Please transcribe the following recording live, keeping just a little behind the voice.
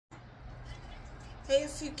Hey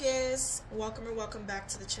Fucus, welcome or welcome back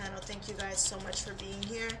to the channel. Thank you guys so much for being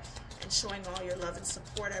here and showing all your love and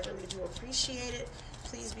support. I really do appreciate it.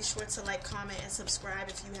 Please be sure to like, comment, and subscribe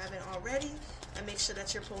if you haven't already, and make sure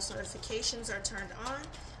that your post notifications are turned on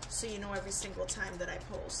so you know every single time that I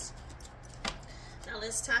post. Now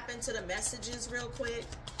let's tap into the messages real quick.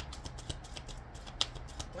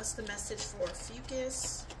 What's the message for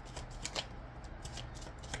Fucus?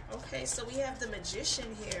 Okay, so we have the Magician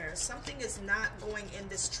here. Something is not going in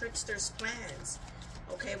this trickster's plans.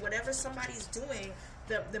 Okay, whatever somebody's doing,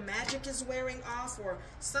 the magic is wearing off, or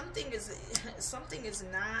something is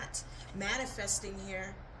not manifesting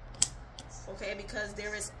here. Okay, because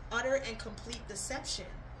there is utter and complete deception.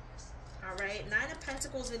 All right, Nine of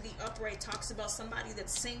Pentacles in the upright talks about somebody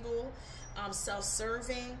that's single,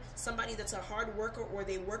 self-serving, somebody that's a hard worker, or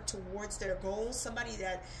they work towards their goals, somebody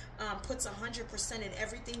that puts 100% in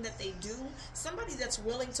everything that they do, somebody that's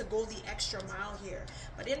willing to go the extra mile here.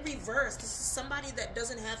 But in reverse, this is somebody that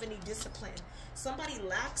doesn't have any discipline. Somebody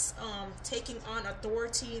lacks taking on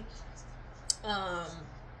authority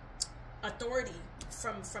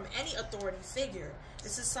from any authority figure.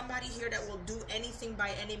 This is somebody here that will do anything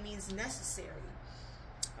by any means necessary.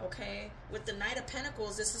 Okay, with the Knight of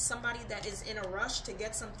Pentacles, this is somebody that is in a rush to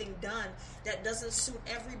get something done that doesn't suit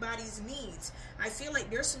everybody's needs. I feel like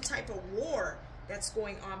there's some type of war that's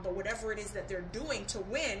going on, but whatever it is that they're doing to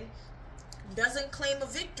win doesn't claim a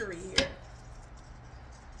victory here.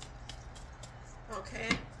 Okay,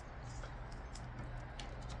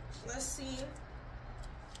 let's see.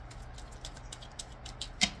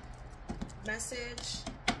 Message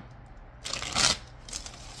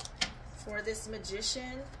for this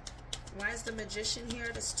Magician. Why is the Magician here?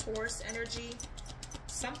 This Taurus energy.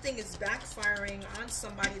 Something is backfiring on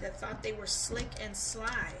somebody that thought they were slick and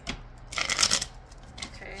sly.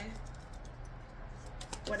 Okay.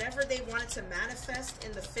 Whatever they wanted to manifest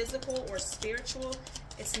in the physical or spiritual,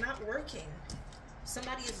 it's not working.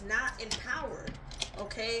 Somebody is not empowered.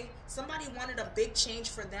 Okay, somebody wanted a big change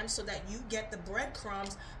for them so that you get the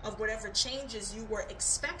breadcrumbs of whatever changes you were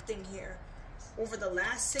expecting here over the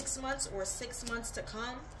last 6 months or 6 months to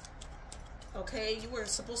come. Okay, you were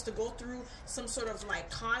supposed to go through some sort of like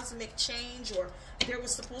cosmic change, or there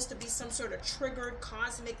was supposed to be some sort of triggered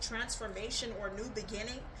cosmic transformation or new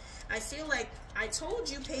beginning. I feel like I told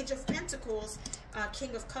you, Page of Pentacles,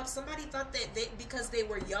 King of Cups, somebody thought that because they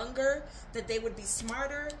were younger that they would be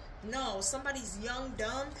smarter. No, somebody's young,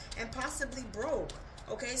 dumb, and possibly broke.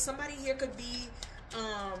 Okay, somebody here could be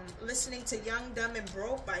listening to Young, Dumb, and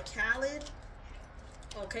Broke by Khaled.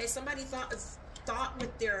 Okay, somebody thought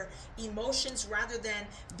with their emotions rather than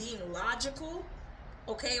being logical.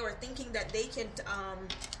 Okay, or thinking that they can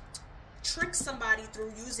trick somebody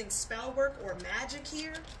through using spell work or magic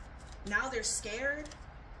here. Now they're scared.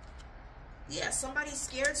 Yeah, somebody's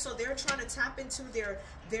scared, so they're trying to tap into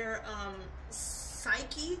their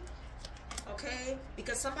psyche. Okay,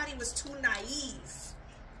 because somebody was too naive.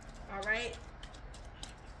 All right,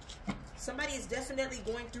 somebody is definitely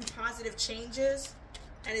going through positive changes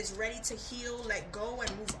and is ready to heal, let go,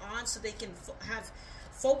 and move on, so they can have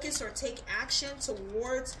focus or take action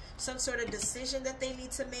towards some sort of decision that they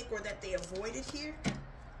need to make or that they avoided here.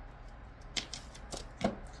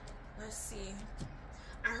 Let's see.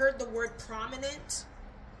 I heard the word prominent.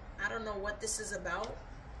 I don't know what this is about.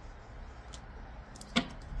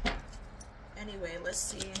 Anyway, let's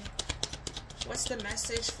see. What's the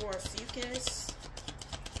message for Fucus?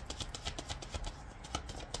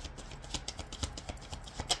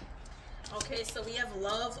 Okay, so we have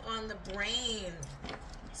love on the brain.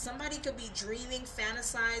 Somebody could be dreaming,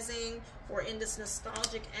 fantasizing, or in this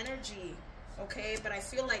nostalgic energy. Okay, but I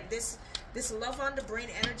feel like this love on the brain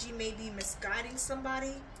energy may be misguiding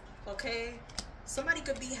somebody. Okay, somebody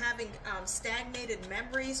could be having stagnated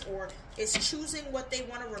memories, or is choosing what they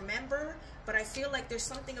want to remember. But I feel like there's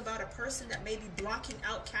something about a person that may be blocking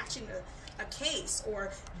out catching a case,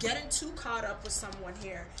 or getting too caught up with someone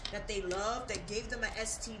here that they love, that gave them an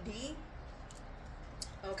STD.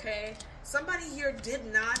 Okay, somebody here did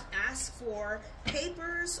not ask for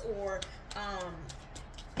papers, or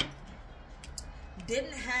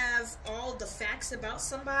didn't have all the facts about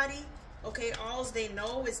somebody. Okay, all they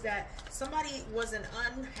know is that somebody was an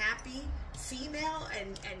unhappy female,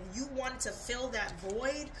 and you wanted to fill that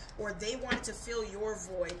void, or they wanted to fill your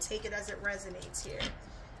void. Take it as it resonates here.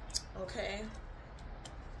 Okay,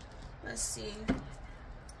 let's see.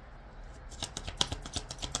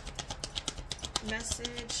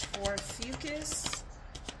 Message for Fucus.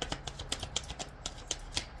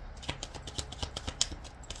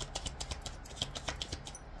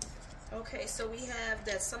 Okay, so we have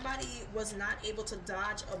that somebody was not able to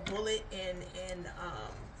dodge a bullet in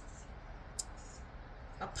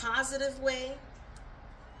a positive way.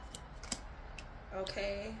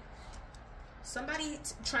 Okay, somebody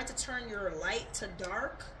tried to turn your light to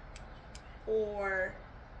dark, or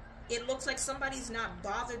it looks like somebody's not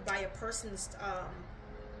bothered by a person's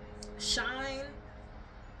shine,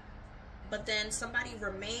 but then somebody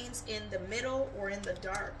remains in the middle or in the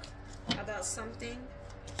dark about something.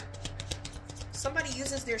 Somebody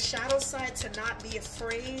uses their shadow side to not be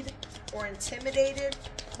afraid or intimidated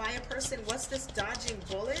by a person. What's this? Dodging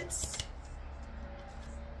bullets?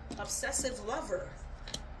 Obsessive lover.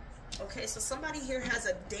 Okay, so somebody here has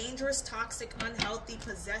a dangerous, toxic, unhealthy,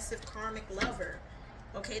 possessive, karmic lover.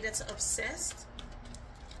 Okay, that's obsessed.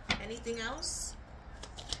 Anything else?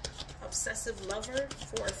 Obsessive lover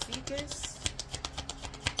for a ficus.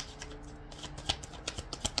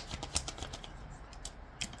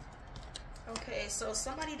 Okay, so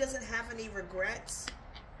somebody doesn't have any regrets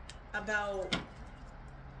about...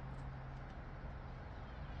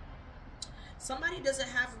 Somebody doesn't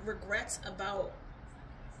have regrets about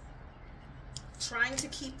trying to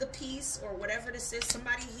keep the peace or whatever this is.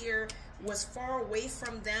 Somebody here was far away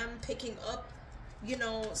from them, picking up, you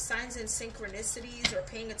know, signs and synchronicities or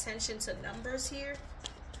paying attention to numbers here.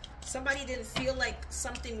 Somebody didn't feel like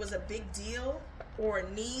something was a big deal or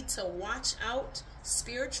a need to watch out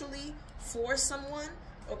spiritually for someone.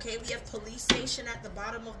 Okay, we have police station at the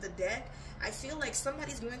bottom of the deck. I feel like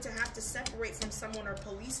somebody's going to have to separate from someone, or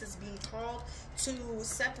police is being called to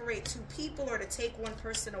separate two people or to take one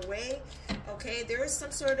person away. Okay, there is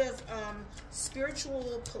some sort of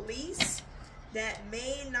spiritual police that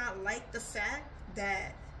may not like the fact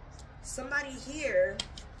that somebody here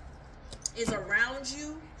is around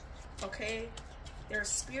you. Okay, there are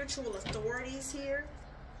spiritual authorities here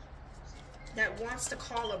that wants to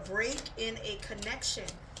call a break in a connection,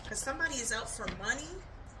 because somebody is out for money,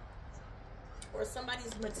 or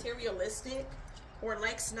somebody's materialistic or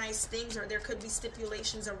likes nice things, or there could be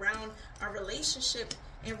stipulations around a relationship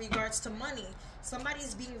in regards to money.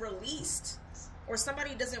 Somebody's being released, or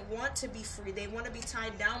somebody doesn't want to be free. They want to be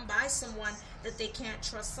tied down by someone that they can't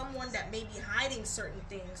trust, someone that may be hiding certain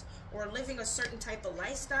things or living a certain type of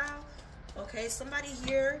lifestyle. Okay, somebody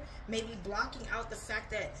here may be blocking out the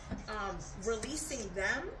fact that releasing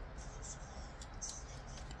them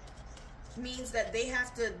means that they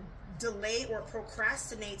have to delay or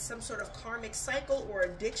procrastinate some sort of karmic cycle or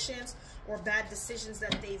addictions or bad decisions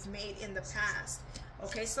that they've made in the past.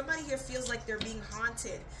 Okay, somebody here feels like they're being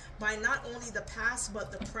haunted by not only the past but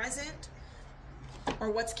the present,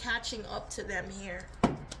 or what's catching up to them here.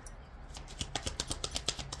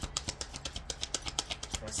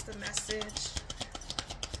 What's the message?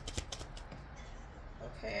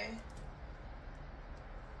 Okay.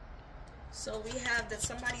 So we have that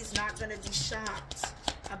somebody's not going to be shocked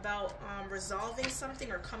about resolving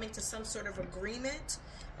something or coming to some sort of agreement.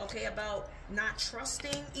 Okay, about not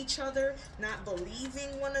trusting each other, not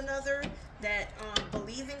believing one another. That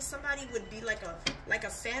believing somebody would be like a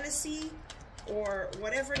fantasy or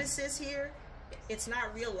whatever this is here. It's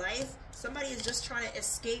not real life. Somebody is just trying to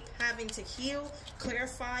escape having to heal,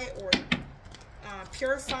 clarify, or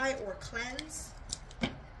purify or cleanse.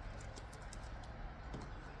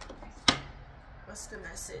 What's the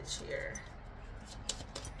message here?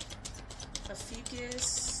 A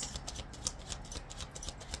ficus.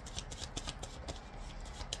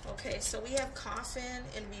 Okay, so we have coffin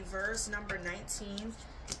in reverse, number 19.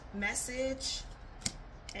 Message.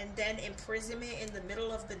 And then imprisonment in the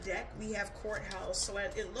middle of the deck, we have courthouse. So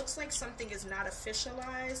it looks like something is not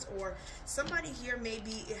officialized, or somebody here may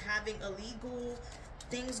be having illegal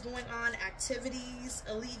things going on, activities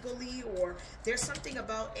illegally, or there's something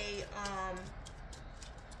about a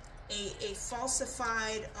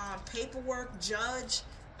falsified paperwork, judge,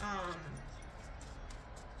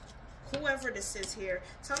 whoever this is here.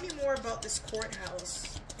 Tell me more about this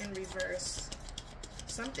courthouse in reverse.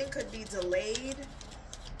 Something could be delayed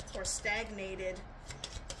or stagnated.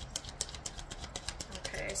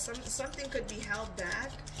 Okay, something could be held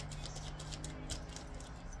back.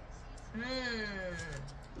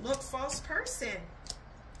 Look, false person.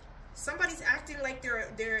 Somebody's acting like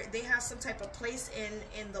they have some type of place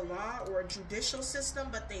in the law or judicial system,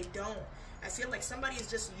 but they don't. I feel like somebody is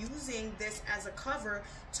just using this as a cover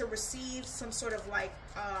to receive some sort of like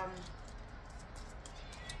I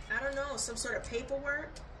don't know, some sort of paperwork.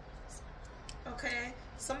 Okay,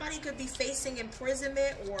 somebody could be facing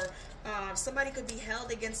imprisonment, or somebody could be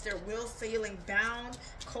held against their will, feeling bound,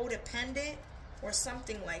 codependent, or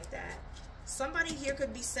something like that. Somebody here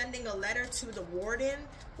could be sending a letter to the warden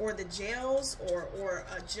or the jails or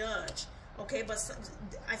a judge. Okay, but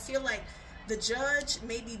I feel like the judge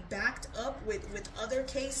may be backed up with other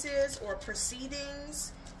cases or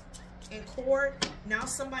proceedings in court. Now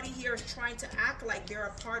somebody here is trying to act like they're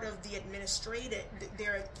a part of the administration,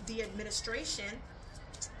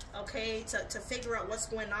 okay, to figure out what's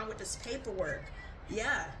going on with this paperwork.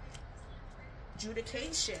 Yeah.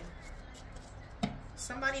 Adjudication.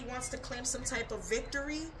 Somebody wants to claim some type of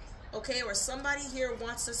victory, okay, or somebody here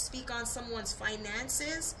wants to speak on someone's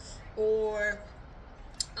finances, or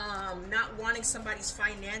not wanting somebody's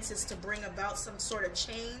finances to bring about some sort of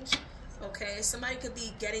change. Okay, somebody could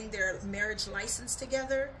be getting their marriage license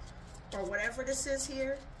together or whatever this is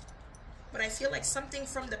here. But I feel like something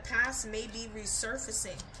from the past may be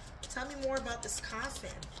resurfacing. Tell me more about this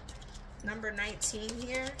coffin. Number 19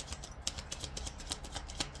 here.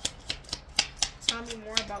 Tell me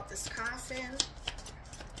more about this coffin.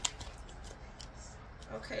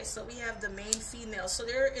 Okay, so we have the main female. So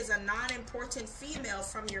there is a non-important female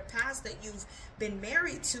from your past that you've been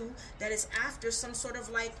married to that is after some sort of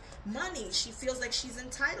like money she feels like she's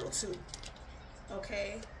entitled to.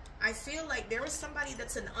 Okay, I feel like there is somebody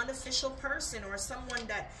that's an unofficial person, or someone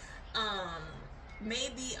that may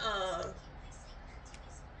be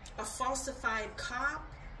a falsified cop,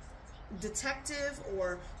 detective,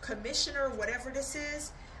 or commissioner, whatever this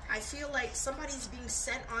is. I feel like somebody's being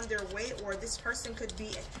sent on their way, or this person could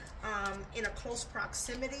be in a close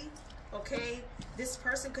proximity, okay? This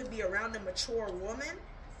person could be around a mature woman,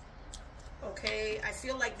 okay? I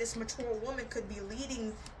feel like this mature woman could be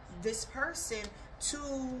leading this person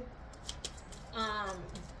to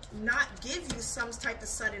not give you some type of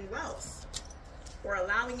sudden wealth, or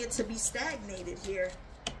allowing it to be stagnated here,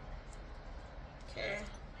 okay?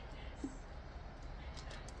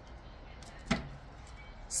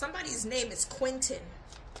 Somebody's name is Quentin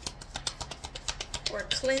or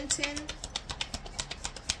Clinton.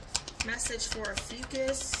 Message for a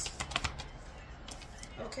fucus.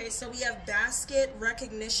 Okay, so we have basket,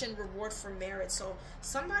 recognition, reward for merit. So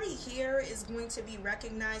somebody here is going to be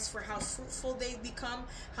recognized for how fruitful they've become,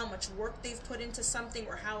 how much work they've put into something,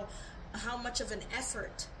 or how much of an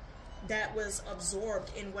effort that was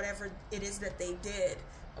absorbed in whatever it is that they did.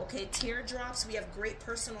 Okay, teardrops. We have great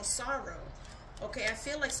personal sorrow. Okay, I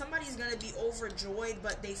feel like somebody's going to be overjoyed,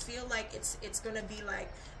 but they feel like it's going to be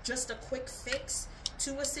like just a quick fix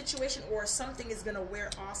to a situation, or something is going to wear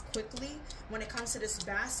off quickly when it comes to this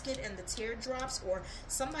basket and the teardrops, or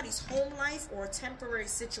somebody's home life or temporary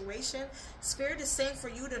situation. Spirit is saying for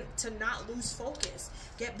you to not lose focus.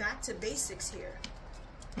 Get back to basics here.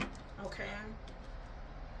 Okay.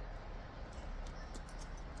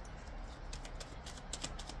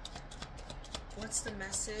 What's the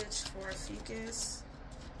message for a fucus?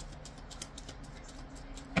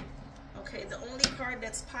 Okay, the only card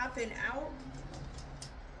that's popping out.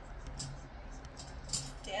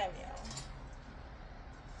 Damn, y'all.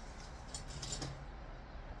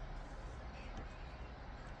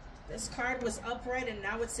 This card was upright and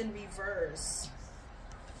now it's in reverse.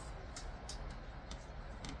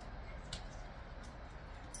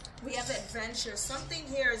 We have adventure. Something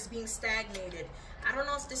here is being stagnated. I don't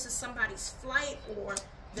know if this is somebody's flight or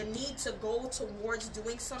the need to go towards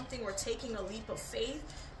doing something or taking a leap of faith,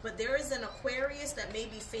 but there is an Aquarius that may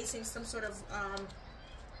be facing some sort of,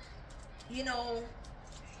 you know,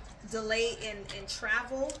 delay in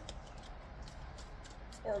travel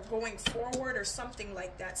or going forward or something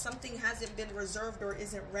like that. Something hasn't been reserved or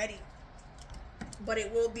isn't ready, but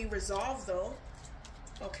it will be resolved though.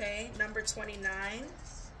 Okay, number 29.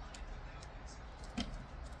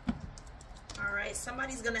 All right,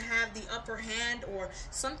 somebody's going to have the upper hand, or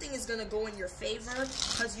something is going to go in your favor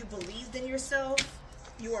because you believed in yourself.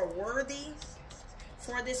 You are worthy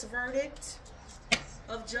for this verdict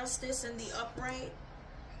of justice in the upright.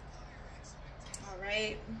 All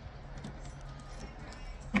right.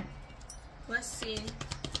 Let's see.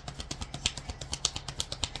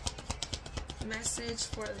 Message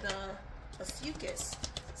for the fucus.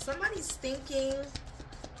 Somebody's thinking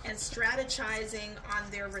and strategizing on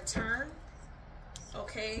their return.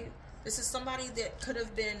 Okay, this is somebody that could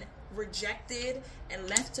have been rejected and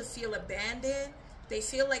left to feel abandoned. They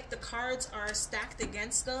feel like the cards are stacked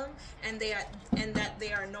against them, and that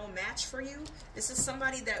they are no match for you. This is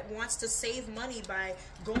somebody that wants to save money by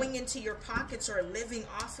going into your pockets or living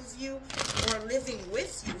off of you or living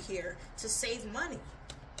with you here to save money.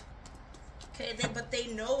 Okay, but they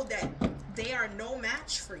know that they are no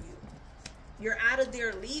match for you. You're out of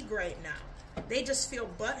their league right now. They just feel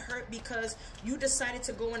butthurt because you decided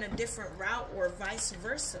to go in a different route, or vice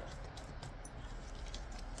versa.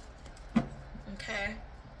 Okay.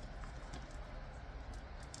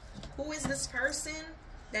 Who is this person?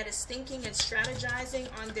 that is thinking and strategizing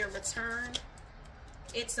on their return.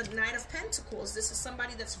 It's a Knight of Pentacles. This is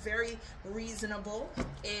somebody that's very reasonable,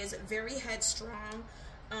 is very headstrong,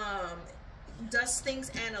 does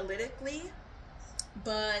things analytically,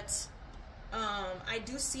 but I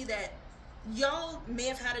do see that y'all may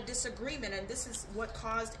have had a disagreement, and this is what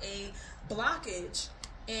caused a blockage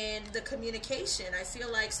in the communication. I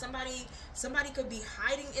feel like somebody could be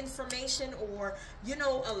hiding information, or, you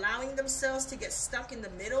know, allowing themselves to get stuck in the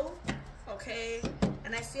middle, okay?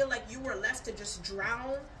 And I feel like you were left to just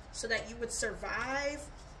drown so that you would survive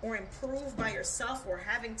or improve by yourself, or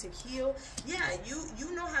having to heal. Yeah,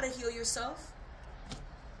 you know how to heal yourself.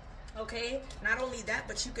 Okay, not only that,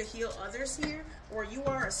 but you could heal others here, or you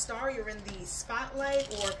are a star, you're in the spotlight,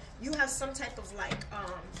 or you have some type of like,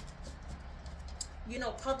 you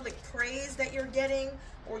know, public praise that you're getting,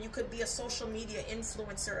 or you could be a social media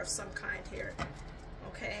influencer of some kind here.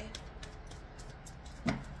 Okay.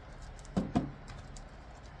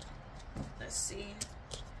 Let's see.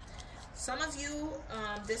 Some of you,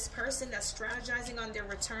 this person that's strategizing on their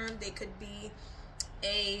return, they could be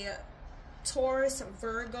a Taurus,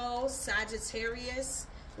 Virgo, Sagittarius,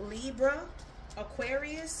 Libra,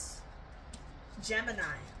 Aquarius, Gemini,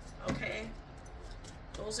 okay?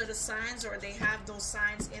 Those are the signs, or they have those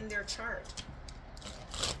signs in their chart.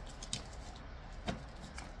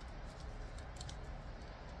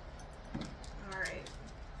 All right.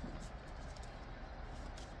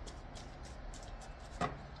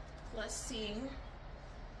 Let's see.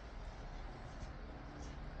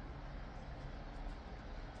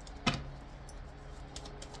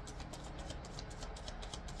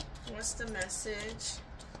 What's the message?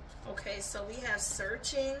 Okay, so we have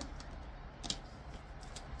searching.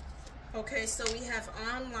 Okay, so we have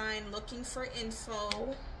online, looking for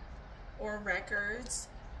info or records.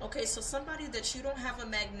 Okay, so somebody that you don't have a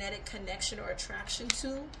magnetic connection or attraction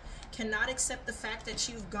to cannot accept the fact that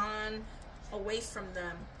you've gone away from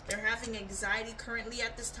them. They're having anxiety currently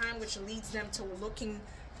at this time, which leads them to looking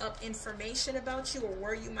up information about you, or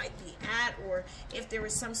where you might be at, or if there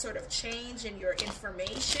is some sort of change in your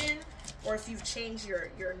information, or if you've changed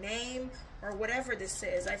your name, or whatever this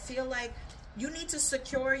is. I feel like you need to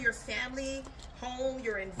secure your family, home,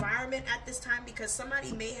 your environment at this time, because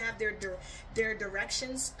somebody may have their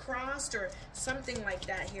directions crossed or something like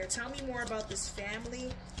that here. Tell me more about this family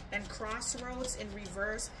and crossroads in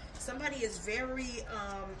reverse. Somebody is very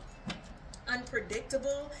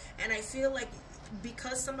unpredictable, and I feel like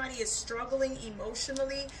because somebody is struggling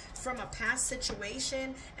emotionally from a past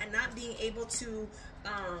situation and not being able to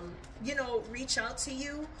you know, reach out to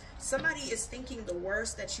you, somebody is thinking the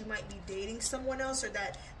worst, that you might be dating someone else, or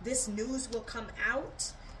that this news will come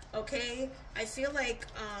out. Okay, I feel like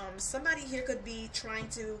somebody here could be trying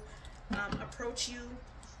to approach you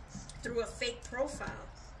through a fake profile,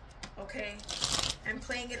 okay, and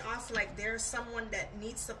playing it off like there's someone that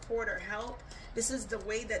needs support or help. This is the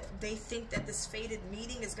way that they think that this fated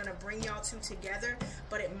meeting is going to bring y'all two together,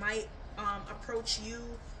 but it might approach you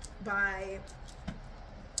by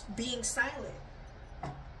being silent.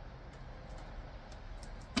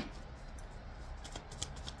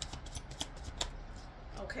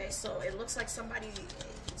 Okay, so it looks like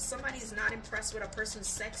somebody's not impressed with a person's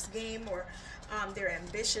sex game, or their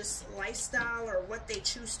ambitious lifestyle, or what they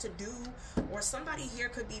choose to do, or somebody here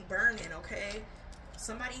could be burning, okay?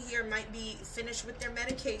 Somebody here might be finished with their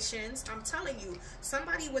medications. I'm telling you,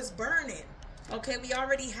 somebody was burning, okay? We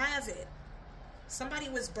already have it. Somebody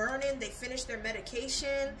was burning, they finished their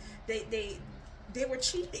medication, they were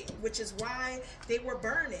cheating, which is why they were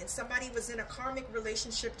burning. Somebody was in a karmic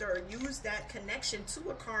relationship, or used that connection to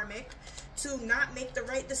a karmic to not make the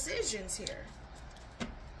right decisions here.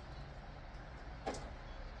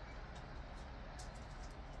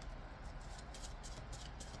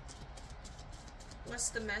 What's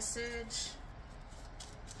the message?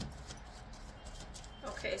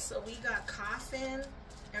 Okay, so we got coffin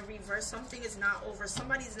and reverse. Something is not over.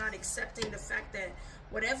 Somebody's not accepting the fact that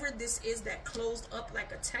whatever this is that closed up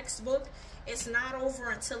like a textbook, it's not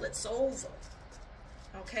over until it's over.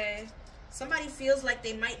 Okay? Somebody feels like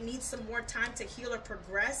they might need some more time to heal or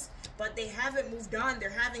progress, but they haven't moved on. They're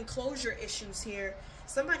having closure issues here.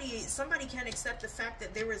 Somebody can't accept the fact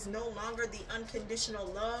that there is no longer the unconditional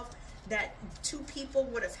love that two people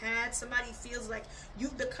would have had. Somebody feels like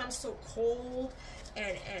you've become so cold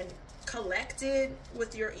and collected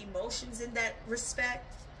with your emotions in that respect.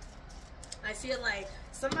 I feel like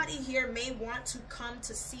somebody here may want to come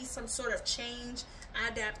to see some sort of change,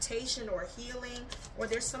 adaptation, or healing, or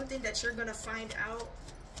there's something that you're going to find out.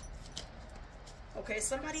 Okay,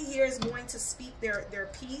 somebody here is going to speak their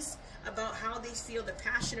piece about how they feel, the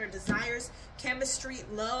passion or desires, chemistry,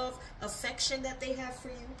 love, affection that they have for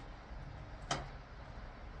you.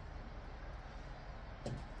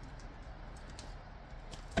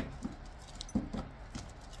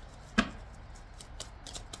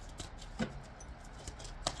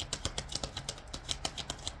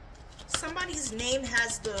 Somebody's name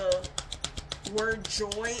has the word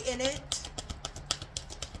joy in it.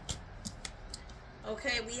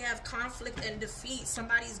 Okay, we have conflict and defeat.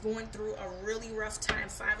 Somebody's going through a really rough time.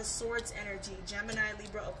 Five of Swords energy, Gemini,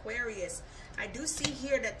 Libra, Aquarius. I do see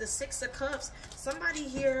here that the Six of Cups, somebody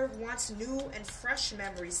here wants new and fresh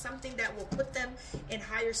memories, something that will put them in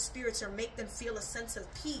higher spirits or make them feel a sense of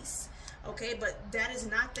peace. Okay, but that is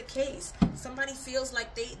not the case. Somebody feels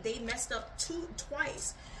like they messed up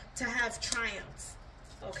twice to have triumph.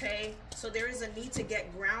 Okay, so there is a need to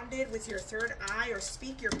get grounded with your third eye, or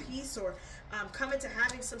speak your piece, or come into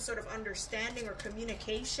having some sort of understanding or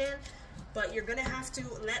communication. But you're going to have to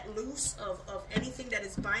let loose of anything that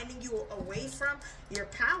is binding you away from your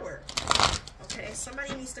power. Okay,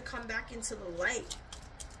 somebody needs to come back into the light.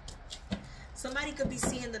 Somebody could be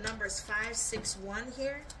seeing the numbers 5, 6, 1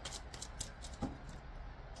 here.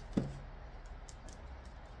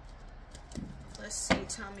 Let's see,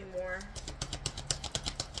 tell me more.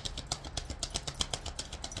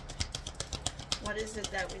 What is it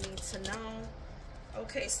that we need to know?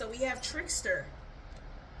 Okay, so we have trickster.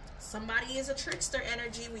 Somebody is a trickster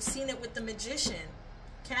energy. We've seen it with the magician.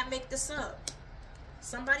 Can't make this up.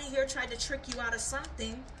 Somebody here tried to trick you out of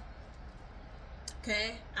something.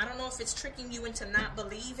 Okay, I don't know if it's tricking you into not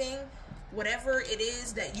believing. Whatever it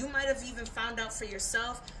is that you might have even found out for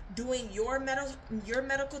yourself, doing your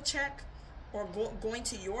medical check, or going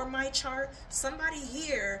to your My Chart. Somebody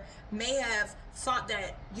here may have thought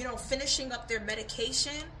that, you know, finishing up their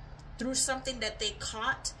medication through something that they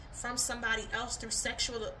caught from somebody else through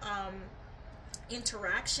sexual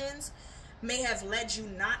interactions may have led you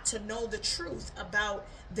not to know the truth about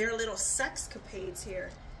their little sexcapades here.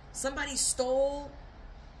 Somebody stole,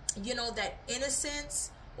 you know, that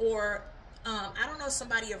innocence, or I don't know if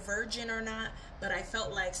somebody a virgin or not, but I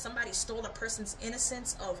felt like somebody stole a person's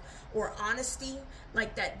innocence or honesty,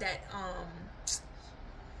 like that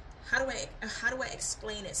how do I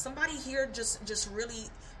explain it? Somebody here just really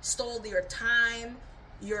stole your time,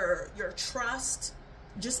 your trust,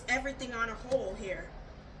 just everything on a whole here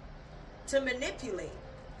to manipulate.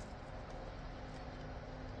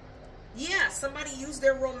 Yeah, somebody used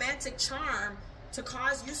their romantic charm to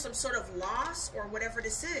cause you some sort of loss or whatever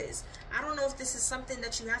this is. I don't know if this is something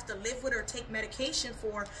that you have to live with or take medication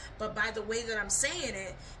for, but by the way that I'm saying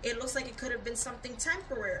it, it looks like it could have been something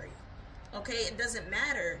temporary. Okay, it doesn't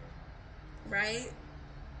matter, right?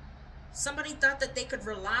 Somebody thought that they could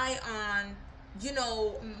rely on, you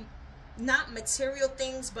know, not material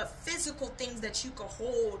things, but physical things that you could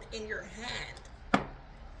hold in your hand,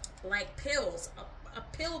 like pills, a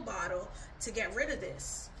pill bottle, to get rid of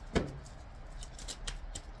this,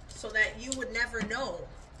 so that you would never know.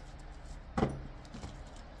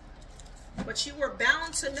 But you were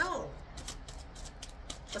bound to know.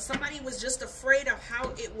 But somebody was just afraid of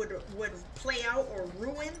how it would play out, or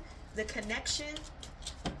ruin the connection,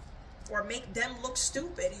 or make them look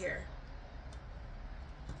stupid here.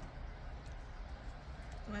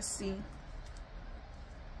 Let's see.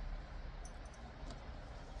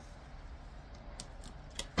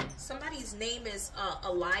 Somebody's name is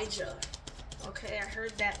Elijah. Okay, I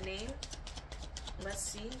heard that name. Let's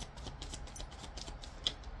see.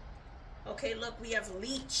 Okay, look, we have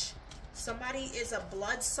leech. Somebody is a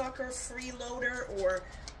bloodsucker, freeloader, or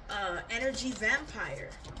energy vampire.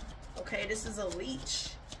 Okay, this is a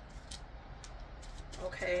leech.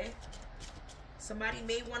 Okay. Somebody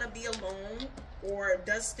may want to be alone, or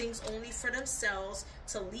does things only for themselves,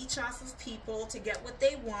 to leech off of people to get what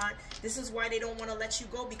they want. This is why they don't want to let you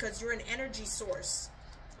go, because you're an energy source.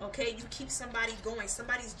 Okay, you keep somebody going.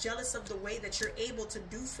 Somebody's jealous of the way that you're able to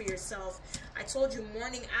do for yourself. I told you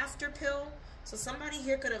morning after pill. So somebody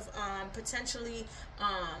here could have potentially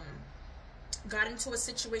got into a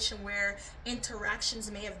situation where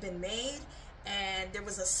interactions may have been made and there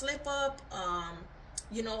was a slip up.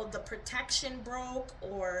 You know, the protection broke,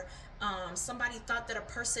 or somebody thought that a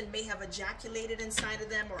person may have ejaculated inside of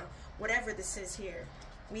them, or whatever this is here.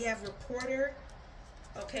 We have reporter.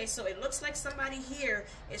 Okay, so it looks like somebody here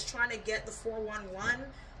is trying to get the 411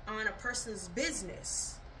 on a person's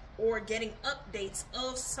business, or getting updates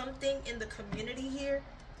of something in the community here.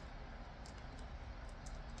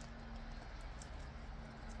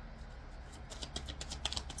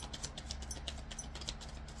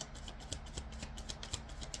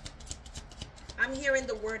 I'm hearing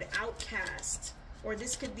the word outcast, or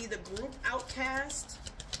this could be the group outcast.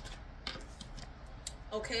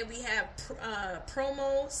 Okay, we have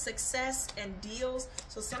promo, success, and deals.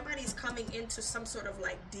 So somebody's coming into some sort of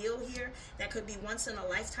like deal here that could be once in a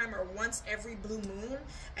lifetime or once every blue moon.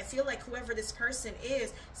 I feel like whoever this person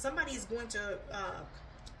is, somebody is going to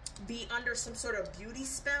be under some sort of beauty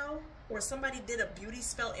spell, or somebody did a beauty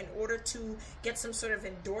spell in order to get some sort of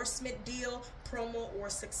endorsement deal, promo, or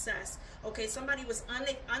success. Okay, somebody was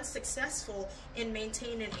unsuccessful in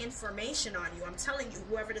maintaining information on you. I'm telling you,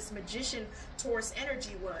 whoever this magician Taurus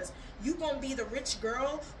energy was, you gonna be the rich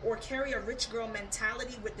girl or carry a rich girl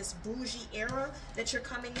mentality with this bougie era that you're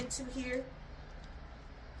coming into here.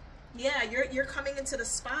 Yeah, you're coming into the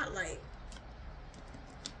spotlight.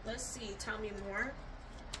 Let's see, tell me more.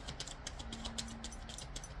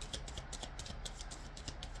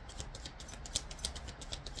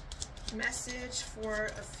 Message for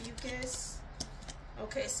a fucus.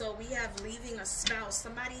 Okay, so we have leaving a spouse.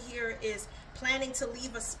 Somebody here is planning to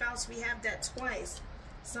leave a spouse. We have that twice.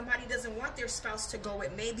 Somebody doesn't want their spouse to go.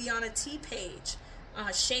 It may be on a T page,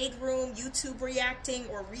 shade room, YouTube reacting,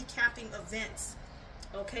 or recapping events.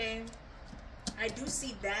 Okay, I do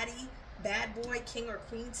see baddie, bad boy, king or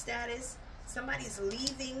queen status. Somebody's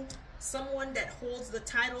leaving someone that holds the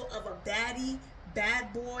title of a baddie,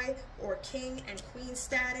 bad boy, or king and queen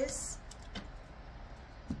status.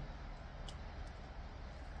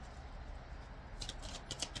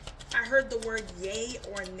 I heard the word yay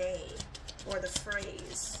or nay, or the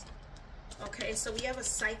phrase. Okay, so we have a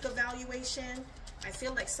psych evaluation. I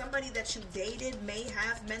feel like somebody that you dated may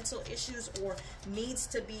have mental issues or needs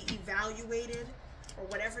to be evaluated, or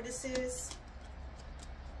whatever this is.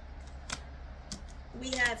 We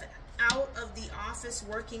have out of the office,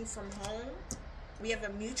 working from home. We have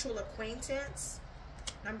a mutual acquaintance.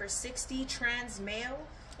 Number 60, trans male.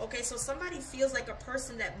 Okay, so somebody feels like a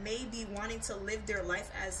person that may be wanting to live their life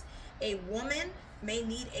as a woman may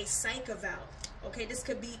need a psych eval. Okay, this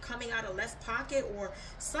could be coming out of left pocket, or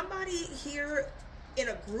somebody here in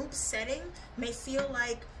a group setting may feel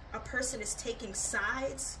like a person is taking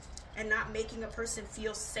sides and not making a person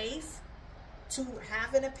feel safe to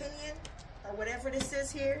have an opinion, or whatever this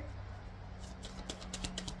is here.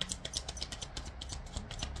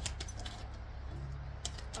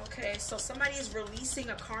 Okay, so somebody is releasing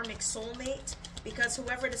a karmic soulmate, because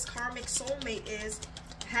whoever this karmic soulmate is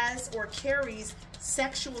has or carries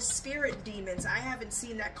sexual spirit demons. I haven't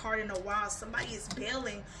seen that card in a while. Somebody is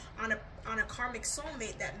bailing on a karmic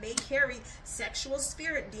soulmate that may carry sexual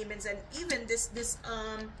spirit demons. And even this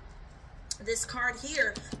card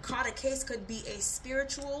here, caught a case, could be a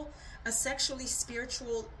sexually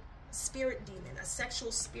spiritual spirit demon, a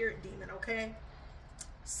sexual spirit demon. Okay,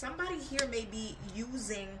 somebody here may be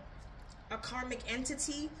using a karmic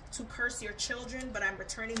entity to curse your children, but I'm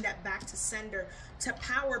returning that back to sender, to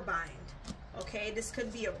power bind. Okay, this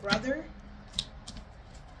could be a brother,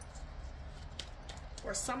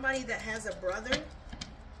 or somebody that has a brother.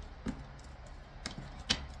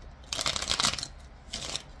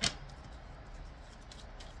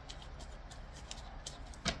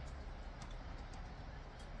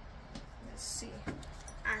 Let's see.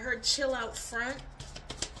 I heard chill out front.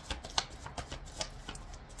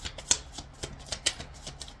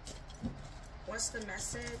 What's the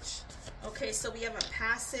message? Okay, so we have a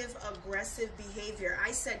passive aggressive behavior.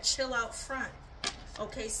 I said chill out front.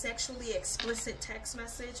 Okay, sexually explicit text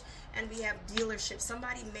message. And we have dealership.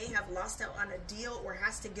 Somebody may have lost out on a deal or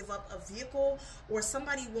has to give up a vehicle, or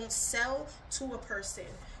somebody won't sell to a person.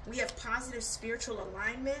 We have positive spiritual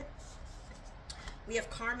alignment. We have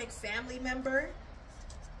karmic family member.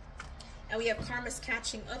 And we have karma's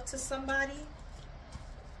catching up to somebody.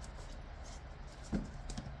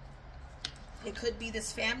 It could be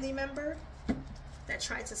this family member that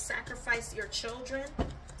tried to sacrifice your children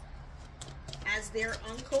as their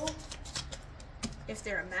uncle, if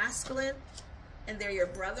they're a masculine, and they're your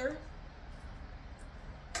brother.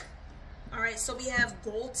 All right, so we have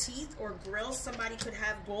gold teeth or grills. Somebody could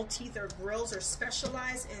have gold teeth or grills, or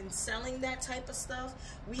specialize in selling that type of stuff.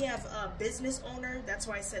 We have a business owner. That's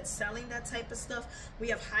why I said selling that type of stuff. We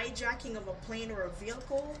have hijacking of a plane or a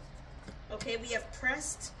vehicle. Okay, we have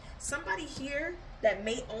pressed. Somebody here that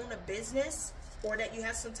may own a business, or that you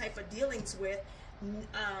have some type of dealings with,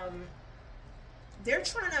 they're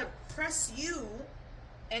trying to press you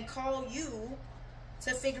and call you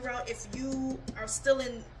to figure out if you are still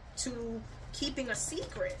into keeping a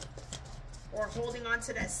secret or holding on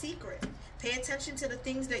to that secret. Pay attention to the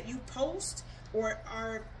things that you post or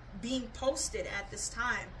are being posted at this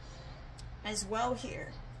time as well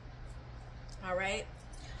here. All right.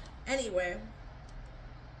 Anyway.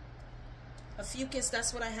 Fucus,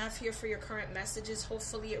 that's what I have here for your current messages.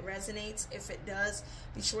 Hopefully it resonates. If it does,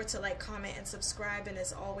 be sure to like, comment, and subscribe. And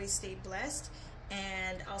as always, stay blessed.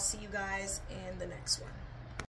 And I'll see you guys in the next one.